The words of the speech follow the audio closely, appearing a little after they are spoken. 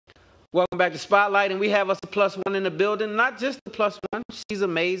Welcome back to Spotlight, and we have us a plus one in the building. Not just a plus one. She's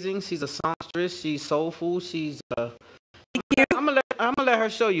amazing. She's a songstress. She's soulful. She's I'm gonna let her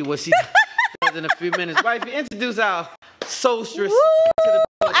show you what she does in a few minutes. Wifey, introduce our soulstress to the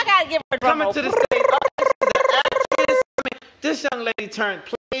building. I gotta give her a drum Coming to the stage. This young lady turned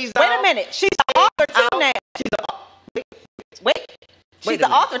plays Wait out. a minute. She's the author too now. Wait. She's the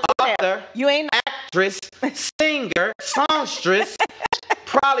author too now. You ain't actress, singer, songstress,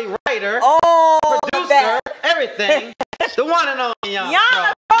 probably writer, producer, everything. The one and only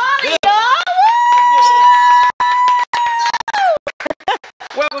Yana Crawley, y'all.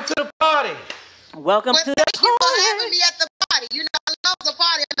 Welcome to the party. Welcome to the party. Thank you for having me at the party. You know, I love the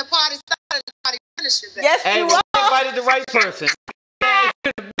party, and the party started, the party finishes. Yes, hey, you we are. invited the right person.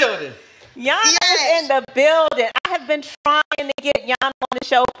 In the building. Yana is in the building. I have been trying to get Yana on the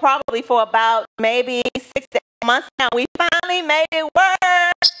show probably for about maybe 6 to 8 months now. We finally made it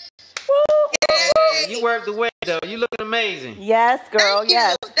work. Woo. Yeah, you worked the way, though. You looking amazing. Yes, girl. Thank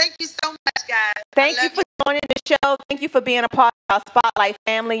yes. you. Thank you so much, guys. Thank you for joining the show. Thank you for being a part of our Spotlight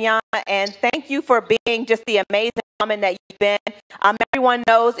family, Yana. And thank you for being just the amazing woman that you've been. Everyone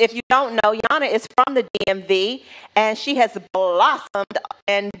knows, if you don't know, Yana is from the DMV, and she has blossomed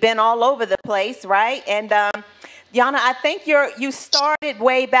and been all over the place, right? And Yana, I think you started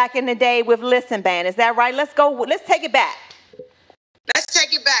way back in the day with Listen Band. Is that right? Let's take it back. Let's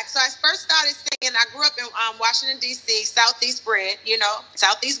take it back. So I first started singing. I grew up in Washington, D.C., Southeast bred, you know,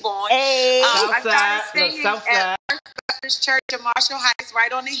 Southeast born. Hey. I started singing Southside. at First Baptist Church in Marshall Heights,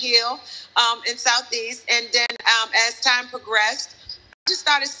 right on the hill in Southeast. And then as time progressed, I just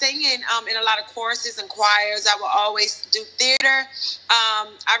started singing in a lot of choruses and choirs. I would always do theater.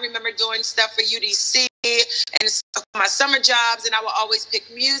 I remember doing stuff for UDC and my summer jobs, and I would always pick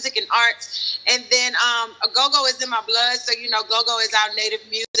music and arts. And then go-go is in my blood, so you know go-go is our native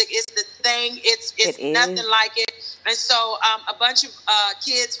music. It's the thing. It's nothing like it. And so a bunch of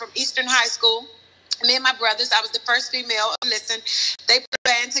kids from Eastern High School, me and my brothers, I was the first female. Listen, they put a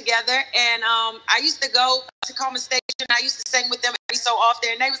band together, and I used to go to Tacoma Station. I used to sing with them every so often,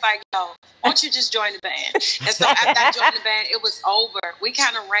 and they was like, "Yo, why don't you just join the band?" And so after I joined the band, it was over. We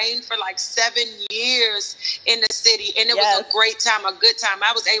kind of reigned for like 7 years in the city, and it was a great time, a good time.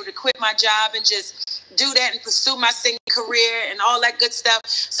 I was able to quit my job and just do that and pursue my singing career and all that good stuff.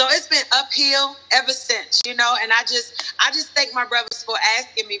 So it's been uphill ever since, you know. And I just thank my brothers for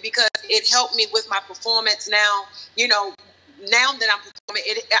asking me, because it helped me with my performance now. You know, now that I'm performing,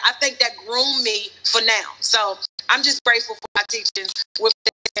 I think that groomed me for now. So I'm just grateful for my teachings with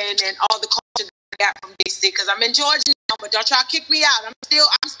this and all the culture that I got from DC, because I'm in Georgia now, but don't try to kick me out. I'm still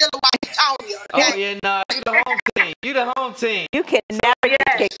a Washingtonian. Okay? Oh yeah, nah, you the home team. You the home team. You can never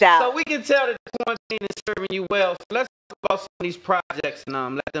get kicked out. So we can tell that the quarantine is serving you well. So let's talk about some of these projects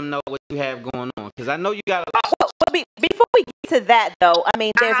and let them know what you have going on, because I know you got a lot. Well, before we get to that, though, I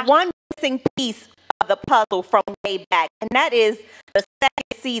mean, there's one missing piece of the puzzle from way back, and that is the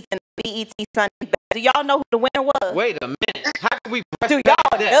second season of BET Sunday Best. Do y'all know who the winner was? Wait a minute. How can we Do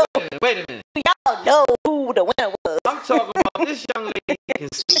y'all know? Wait a minute. Do y'all know who the winner was? I'm talking about this young lady can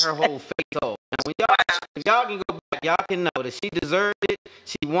see her whole face off. Now, if y'all can go back, y'all can know that she deserved it,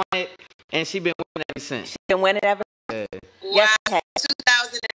 she won it, and she been winning ever since. She's been winning ever since. Wow.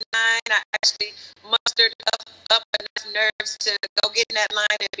 2009, I actually mustered up enough nerves to go get in that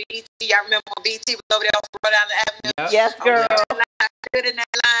line at BET. I remember when BET was over there off Rhode Island Avenue. Yep. Yes, girl. I stood in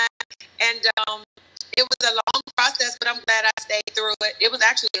that line, and it was a long process, but I'm glad I stayed through it. It was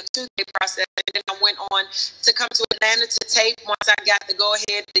actually a 2-day process, and then I went on to come to Atlanta to tape once I got the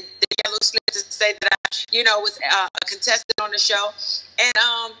go-ahead, the yellow slip to say that I, you know, was a contestant on the show.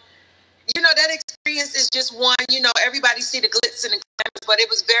 And, you know, that experience is just one, you know, everybody see the glitz and the glamours, but it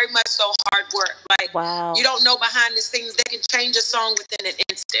was very much so hard work. Like, you don't know behind the scenes. They can change a song within an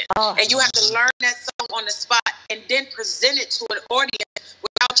instant. And you have to learn that song on the spot and then present it to an audience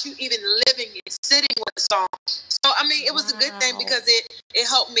without you even living and sitting with the song. So, I mean, it was a good thing, because it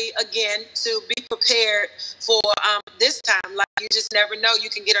helped me, again, to be prepared for this time. Like, you just never know. You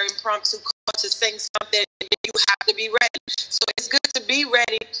can get an impromptu call to sing something, and you have to be ready. So it's good to be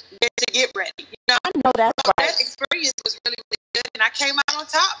ready than to get ready. You know? I know that's right. That experience was really, really good, and I came out on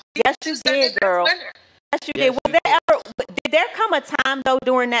top. Yes, you did, girl. Yes, you did. Did there come a time, though,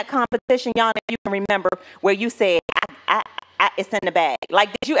 during that competition, Yana, you can remember, where you said, it's in the bag?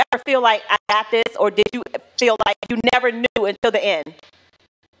 Like, did you ever feel like, I got this, or did you feel like you never knew until the end?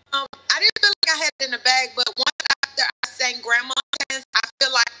 I didn't feel like I had it in the bag, but once after I sang Grandma's Hands, I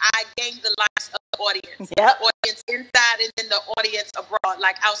feel like I gained the likes of the audience. Yep. The audience inside and then the audience abroad,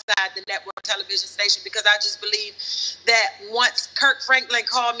 like outside the network television station, because I just believe that once Kirk Franklin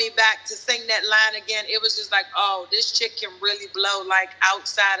called me back to sing that line again, it was just like, oh, this chick can really blow, like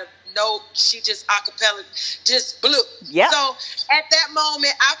outside of she just acapella just blew. Yep. So at that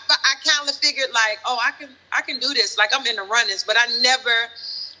moment, I kind of figured like, oh, I can do this. Like I'm in the runnings, but I never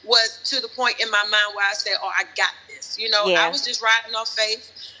was to the point in my mind where I said, oh, I got this. You know, I was just riding off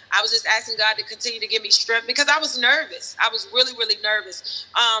faith. I was just asking God to continue to give me strength because I was nervous. I was really, really nervous.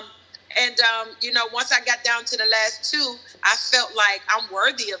 You know, once I got down to the last two, I felt like I'm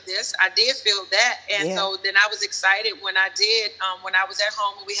worthy of this. I did feel that. And so then I was excited when I did, when I was at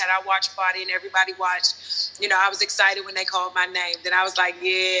home and we had our watch party and everybody watched, you know, I was excited when they called my name. Then I was like,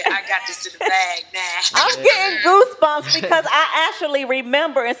 yeah, I got this in the bag now. I'm getting goosebumps because I actually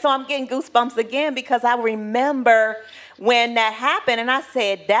remember. And so I'm getting goosebumps again because I remember when that happened. And I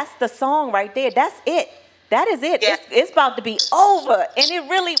said, that's the song right there. That's it. That is it. Yeah. It's about to be over. And it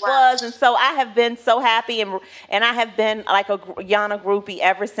really was. And so I have been so happy. And I have been like a Yana groupie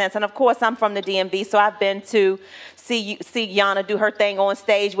ever since. And, of course, I'm from the DMV. So I've been to see Yana do her thing on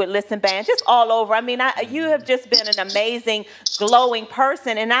stage with Listen Band, just all over. I mean, you have just been an amazing, glowing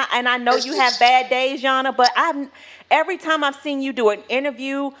person. And I know you have bad days, Yana, but every time I've seen you do an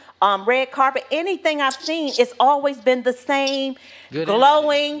interview, red carpet, anything I've seen, it's always been the same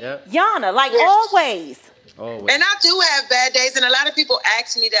glowing Yana, like always. Always. And I do have bad days, and a lot of people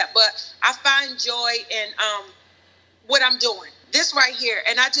ask me that, but I find joy in what I'm doing. This right here,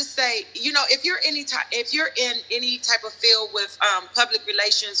 and I just say, you know, if you're in any type of field with public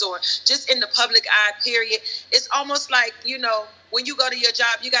relations or just in the public eye, period, it's almost like, you know, when you go to your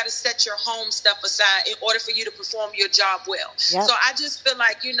job, you got to set your home stuff aside in order for you to perform your job well. Yep. So I just feel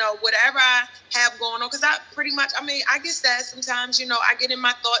like, you know, whatever I have going on, because I pretty much, I mean, I get sad sometimes, you know, I get in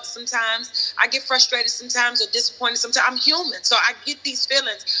my thoughts sometimes, I get frustrated sometimes or disappointed sometimes. I'm human, so I get these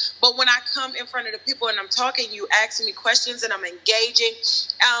feelings. But when I come in front of the people and I'm talking, you asking me questions and I'm engaging,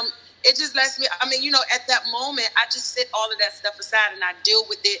 it just lets me, I mean, you know, at that moment, I just sit all of that stuff aside and I deal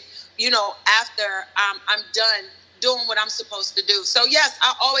with it, you know, after I'm done doing what I'm supposed to do. So yes,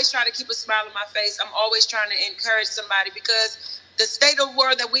 I always try to keep a smile on my face. I'm always trying to encourage somebody because the state of the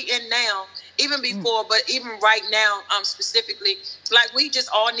world that we in now, even before, but even right now, specifically, like we just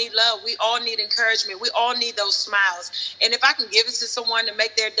all need love. We all need encouragement. We all need those smiles. And if I can give it to someone to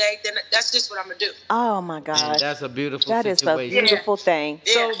make their day, then that's just what I'm gonna do. Oh my God. That's a beautiful situation. That is a beautiful thing.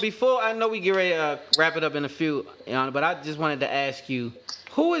 So before, I know we get ready to wrap it up in a few, but I just wanted to ask you,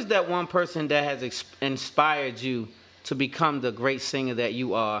 who is that one person that has inspired you to become the great singer that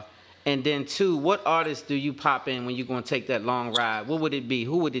you are? And then, two, what artists do you pop in when you're going to take that long ride? What would it be?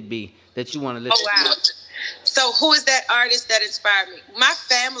 Who would it be that you want to listen to? So who is that artist that inspired me? My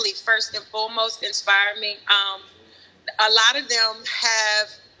family, first and foremost, inspired me. A lot of them have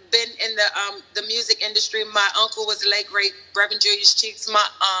been in the music industry. My uncle was the late, great Reverend Julius Cheeks. My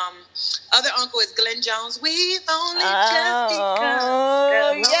other uncle is Glenn Jones. We've only just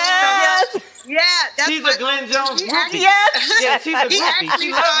begun. Yes. Yeah, that's she's a Glenn Jones groupie. Yes. Yeah, she's a groupie. He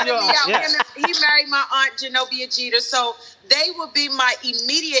actually started me out. Yes. He married my aunt, Genovia Jeter. So they would be my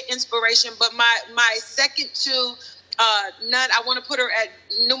immediate inspiration. But my second two, none. I want to put her at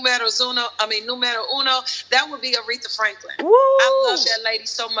numero uno. That would be Aretha Franklin. Woo. I love that lady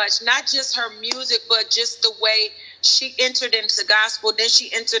so much. Not just her music, but just the way she entered into gospel. Then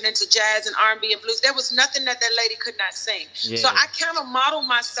she entered into jazz and R&B and blues. There was nothing that lady could not sing. Yeah. So I kind of modeled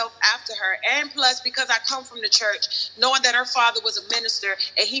myself after her. And plus, because I come from the church, knowing that her father was a minister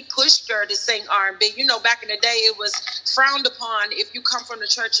and he pushed her to sing R&B. You know, back in the day, it was frowned upon if you come from the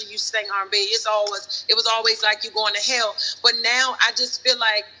church and you sing R&B. It was always like you going to hell. But now I just feel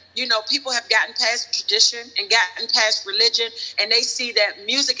like, you know, people have gotten past tradition and gotten past religion, and they see that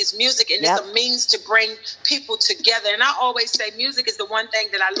music is music, and it's a means to bring people together. And I always say music is the one thing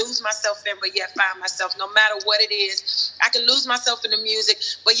that I lose myself in, but yet find myself. No matter what it is, I can lose myself in the music,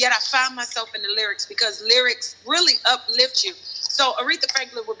 but yet I find myself in the lyrics because lyrics really uplift you. So Aretha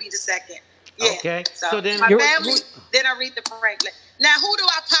Franklin would be the second. Yeah. Okay. So then my family, then Aretha Franklin. Now, who do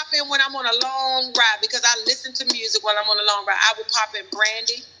I pop in when I'm on a long ride? Because I listen to music while I'm on a long ride. I would pop in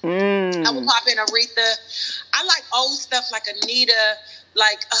Brandy. I would pop in Aretha. I like old stuff like Anita,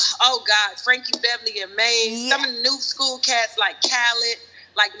 like, oh God, Frankie Beverly and Maze. Some of the new school cats like Khaled,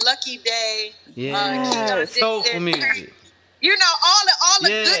 like Lucky Day. Yeah, soulful music. You know, all the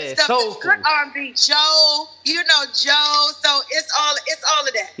good stuff. Soulful. Good R&B. Joe, you know Joe. So it's all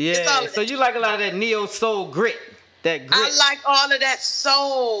of that. Yeah, so you like a lot of that neo soul grit. That grit. I like all of that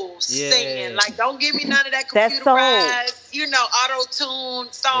soul singing. Like, don't give me none of that computerized.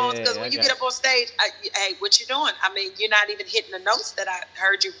 auto-tune songs, because when you get up on stage, hey, what you doing? I mean, you're not even hitting the notes that I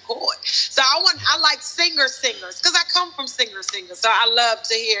heard you record. So I like singers, because I come from singers. So I love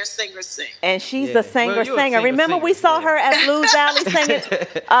to hear singers sing. And she's a singer. Remember, we saw her at Blues Alley singing.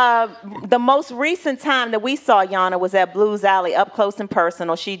 The most recent time that we saw Yana was at Blues Alley, up close and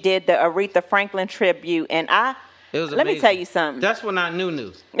personal. She did the Aretha Franklin tribute, and let me tell you something. That's when I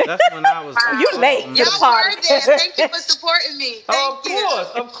knew. That's when I was like, you late to the party. Thank you for supporting me. Thank you.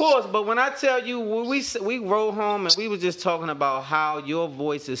 Of course. But when I tell you, when we rode home and we were just talking about how your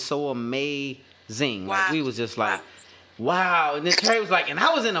voice is so amazing. Wow. Like, we was just like, wow. And then Terry was like, and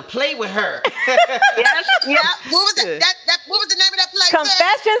I was in a play with her. Yes. Yeah. What was what was the name of that play?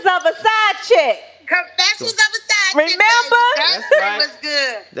 Confessions of a Side Chick. Confessions of a Side Chick. Remember? That play was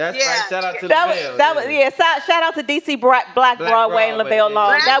good. That's right. Shout out to Lavelle. Shout out to DC Black Broadway and Lavelle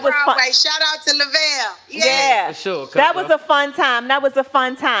Law. That was fun. Shout out to Lavelle. Yeah, for sure. That was a fun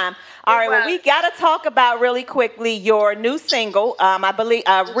time. All right, well, we got to talk about really quickly your new single, I believe,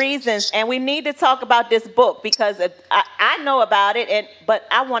 Reasons, and we need to talk about this book because I know about it, but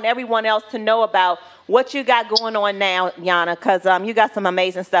I want everyone else to know about what you got going on now, Yana, because you got some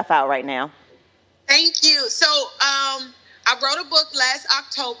amazing stuff out right now. Thank you. So I wrote a book last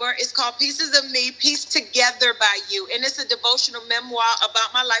October. It's called Pieces of Me, Pieced Together by You. And it's a devotional memoir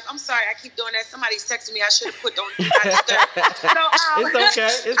about my life. I'm sorry, I keep doing that. Somebody's texting me. I should have put on It's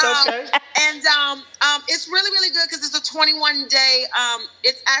okay. And it's really, really good because it's a 21-day.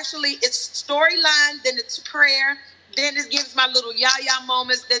 It's storyline, then it's prayer. Then it gives my little yah-yah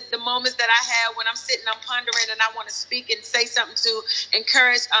moments, the moments that I have when I'm sitting, I'm pondering, and I want to speak and say something to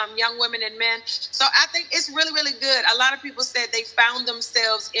encourage young women and men. So I think it's really, really good. A lot of people said they found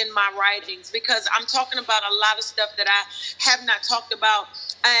themselves in my writings because I'm talking about a lot of stuff that I have not talked about.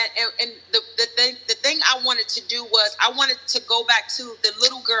 And the thing I wanted to do was I wanted to go back to the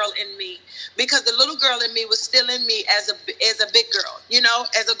little girl in me, because the little girl in me was still in me as a big girl,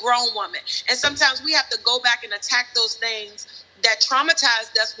 as a grown woman. And sometimes we have to go back and attack those things that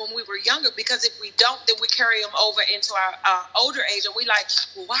traumatized us when we were younger, because if we don't, then we carry them over into our older age, and we like,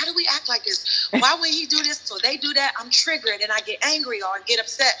 well, why do we act like this? Why would he do this? So they do that, I'm triggered and I get angry or I get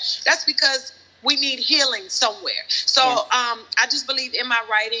upset. That's because we need healing somewhere. So I just believe in my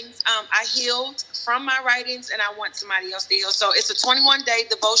writings. I healed from my writings, and I want somebody else to heal. So it's a 21-day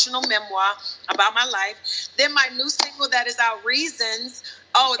devotional memoir about my life. Then my new single that is out, Reasons.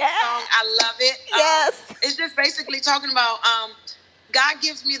 Oh, the song, I love it. Yes. It's just basically talking about God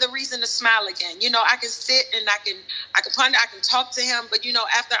gives me the reason to smile again. I can sit and I can ponder, I can talk to him, but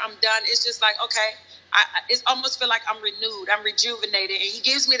after I'm done, it's just like, okay, it almost feel like I'm renewed, I'm rejuvenated, and he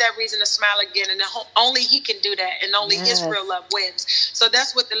gives me that reason to smile again, and only he can do that, and only his real love wins. So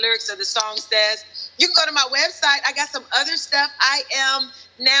that's what the lyrics of the song says. You can go to my website. I got some other stuff. I am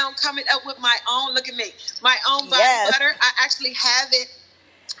now coming up with my own, look at me, my own body butter. I actually have it.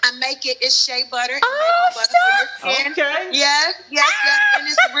 I make it. It's shea butter. Butter for your skin. Okay. Yes. And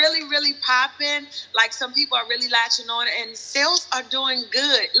it's really, really popping. Like, some people are really latching on it, and sales are doing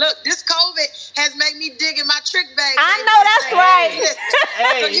good. Look, this COVID has made me dig in my trick bag. I know that's right.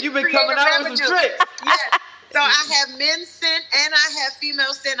 Hey, you've been coming out with some tricks. Yeah. So I have men's scent and I have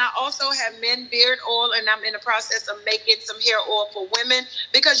female scent. I also have men beard oil, and I'm in the process of making some hair oil for women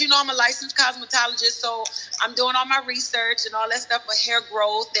because, I'm a licensed cosmetologist. So I'm doing all my research and all that stuff for hair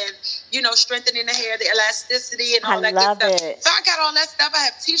growth and, strengthening the hair, the elasticity and all that good stuff. It. So I got all that stuff. I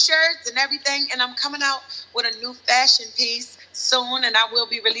have T-shirts and everything, and I'm coming out with a new fashion piece soon, and I will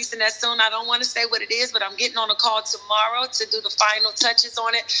be releasing that soon. I don't want to say what it is, but I'm getting on a call tomorrow to do the final touches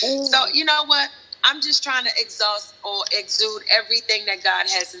on it. Ooh. So you know what? I'm just trying to exude everything that God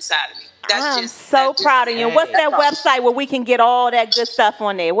has inside of me. I'm so proud of you. What's that website where we can get all that good stuff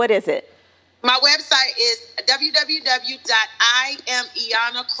on there? What is it? My website is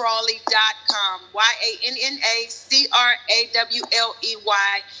www.IamIanaCrawley.com.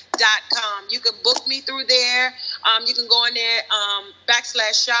 YANNACRAWLEY.com. You can book me through there. You can go in there,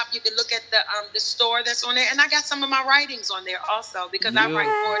 /shop. You can look at the store that's on there. And I got some of my writings on there also, because I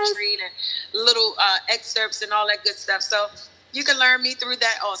write poetry and little excerpts and all that good stuff. So you can learn me through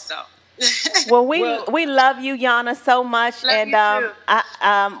that also. Well, we love you, Yana, so much. Love you too.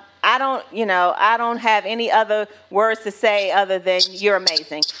 I don't have any other words to say other than you're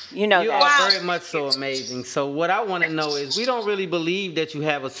amazing. You are very much so amazing. So what I want to know is, we don't really believe that you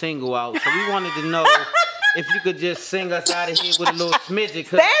have a single out. So we wanted to know if you could just sing us out of here with a little smidget.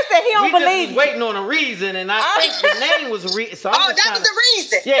 Stan said he don't believe. We just was waiting on a reason, and I think the name was a reason. So that was the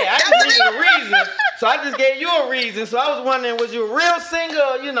reason. Yeah, I just needed a reason. So I just gave you a reason. So I was wondering, was you a real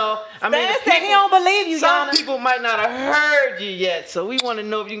singer? You know, I mean, Stan, he don't believe you, some Yana. people might not have heard you yet. So we want to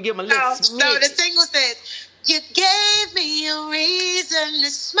know if you can give them a little So the single says, you gave me a reason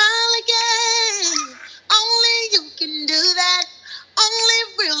to smile again. Only you can do that. Only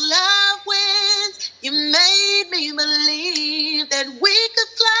real love wins. You made me believe that we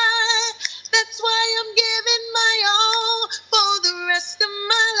could fly. That's why I'm giving my all for the rest of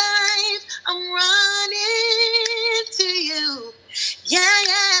my life. I'm running to you.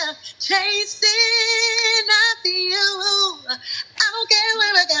 Yeah. Chasing after you. I don't care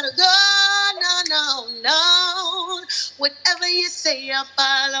where I gotta go. No. Whatever you say, I'll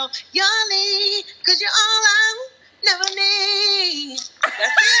follow your lead. 'Cause you're all I never need. That's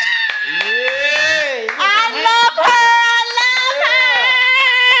it. Yeah. I love her.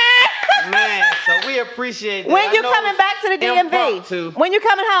 Man, so we appreciate that. When you coming back to the DMV? When you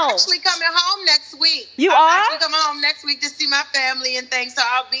coming home? Actually coming home next week. You I'm are? actually coming home next week to see my family and things, so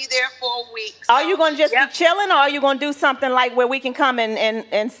I'll be there for a week. Are you going to just be chilling, or are you going to do something like where we can come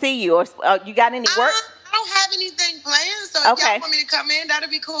and see you? Or you got any work? I don't have anything planned, so if y'all want me to come in, that'll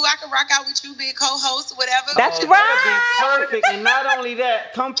be cool. I can rock out with you, be a co-host or whatever. That's right. That'll be perfect. And not only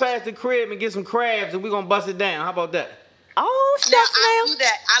that, come past the crib and get some crabs, and we're going to bust it down. How about that? Oh, now, I'll do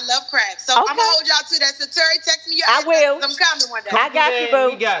that. I love crabs. So I'm going to hold y'all to that. So Terry, text me your address. I will. I'm coming one day. I got you, boo.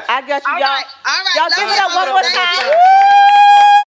 We got you. I got you, All y'all. right. Y'all give it up one more time. Woo!